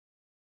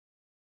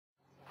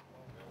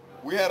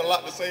We had a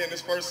lot to say in this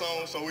first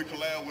song, so we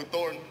collabed with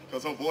Thornton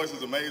because her voice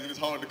is amazing. It's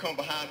hard to come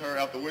behind her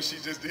after what she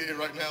just did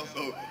right now.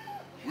 So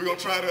we're gonna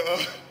try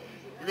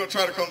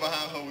to come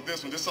behind her with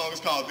this one. This song is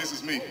called "This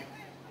Is Me."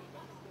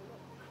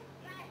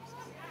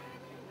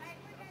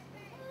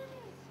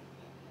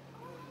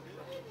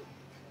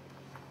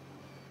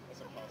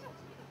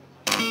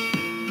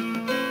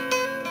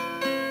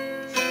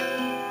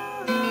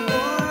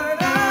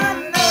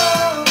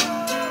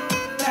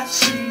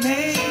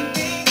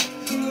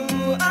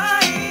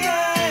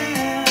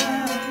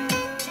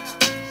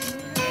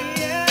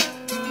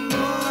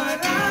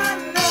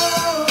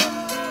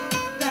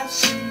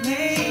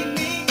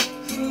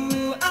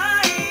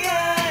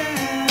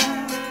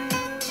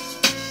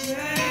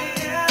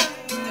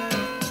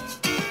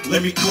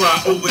 Let me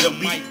cry over the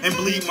beat and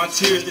bleed my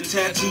tears. The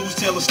tattoos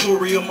tell a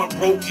story of my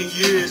broken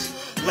years.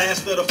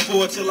 Last of the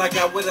four till I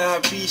got what I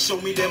be.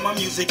 Show me that my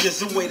music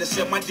is a way to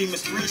set my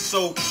demons free.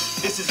 So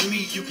this is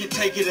me, you can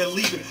take it or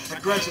leave it. I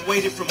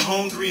graduated from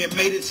hungry and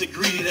made it to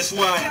greedy. That's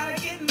why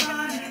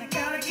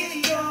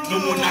no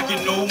more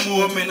knocking, no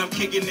more, man, I'm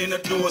kicking in the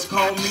doors.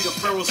 Call me the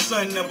Pharaoh's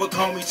son, never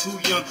call me too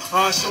young.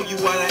 I'll show you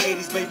why the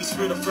 80s baby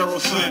spirit of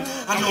Pharaoh's son.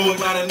 I know a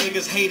lot of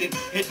niggas hate it,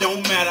 it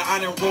don't matter. I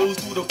done rose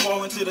through the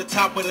falling to the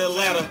top of the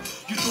ladder.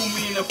 You threw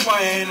me in the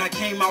fire and I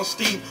came out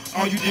steam.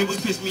 All you did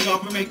was piss me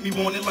off and make me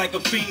want it like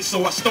a fiend.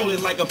 So I stole it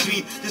like a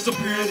fiend.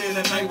 Disappeared in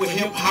the night with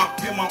hip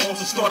hop in my arms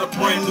to start a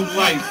brand new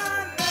life.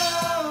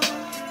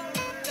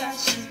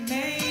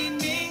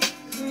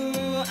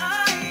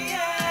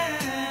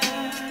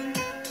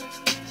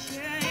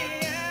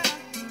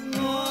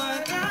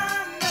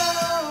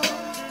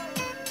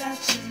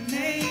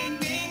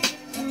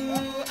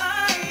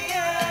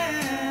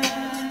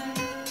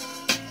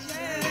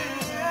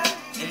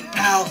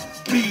 I'll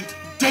be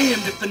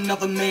damned if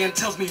another man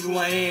tells me who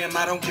I am.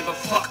 I don't give a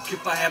fuck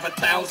if I have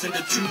 1,000 or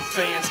 2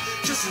 fans.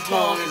 Just as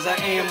long as I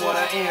am what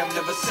I am.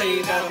 Never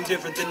say that I'm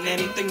different than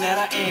anything that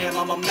I am.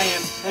 I'm a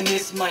man, and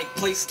this mic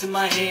placed in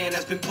my hand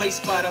has been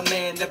placed by the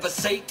man. Never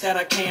say that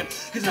I can't,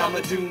 cause I'ma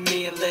do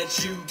me and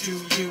let you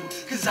do you.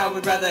 Cause I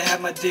would rather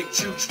have my dick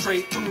chewed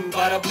straight through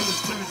by the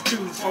blues,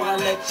 dudes, before I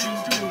let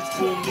you dudes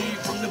pull me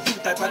from the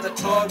booth. I'd rather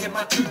target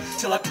my tooth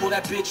till I pull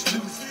that bitch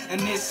loose. And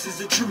this is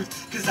the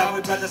truth, cause I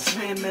would rather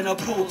swim in a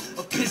pool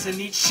of piss and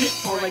eat shit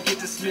before I get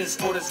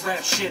dismissed for this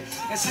rap shit.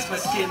 And since my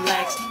skin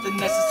lacks the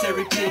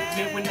necessary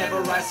pigment,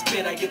 whenever I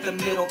spit I get the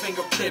middle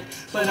finger clipped.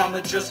 But I'ma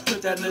just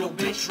put that little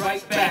bitch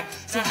right back.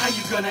 So how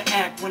you gonna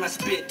act when I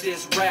spit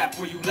this rap?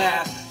 Will you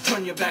laugh,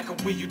 turn your back, or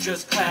will you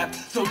just clap?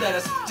 So let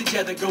us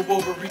together go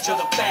over each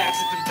other facts.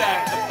 If in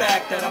fact the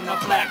fact that I'm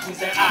not black means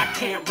that I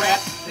can't rap,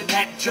 then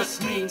that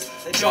just means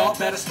that y'all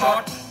better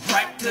start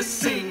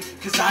practicing,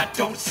 cause I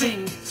don't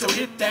sing. So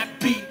hit that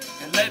beat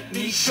and let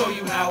me show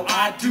you how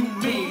I do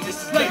me.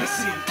 This is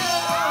legacy.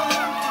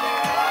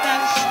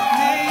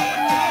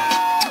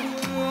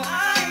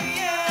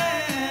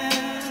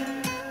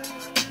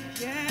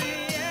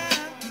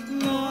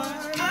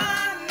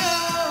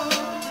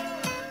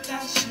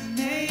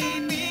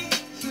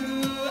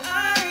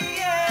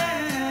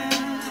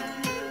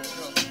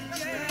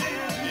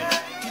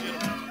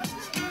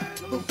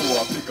 Before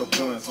I pick up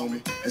guns,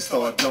 homie, and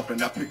start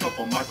jumping, I pick up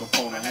a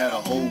microphone and had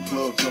a whole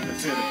club jumping.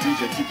 Tell the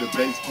DJ keep the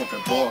bass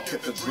pumping, boy,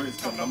 keep the drinks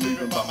coming. I'm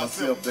leaving by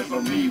myself, there's no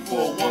need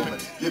for a woman.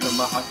 Given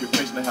my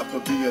occupation, I have to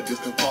be a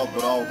distant father.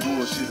 But all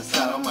bullshit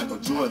aside, I'm Michael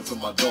Jordan to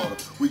my daughter.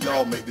 We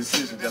all make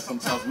decisions that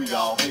sometimes we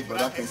all hate,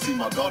 but I can't see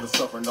my daughter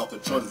suffering off the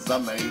choices I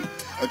made.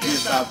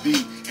 Against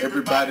IV,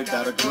 everybody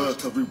got a grudge,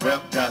 cause we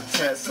rap, got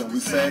tats, and we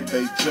sag,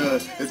 they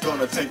judge. It's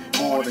gonna take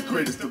more than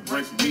critics to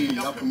break me.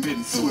 I'm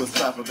committing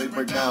suicide, but they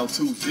break down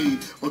 2Z.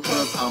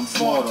 Because I'm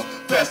smarter,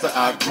 faster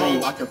I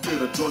grow. I can feel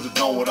the Georgia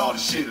Dome with all the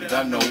shit that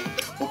I know.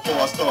 Before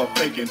I start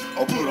faking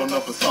or put on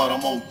a facade,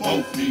 I'm on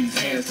both knees,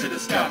 hands to the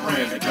sky,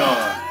 praying to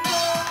God.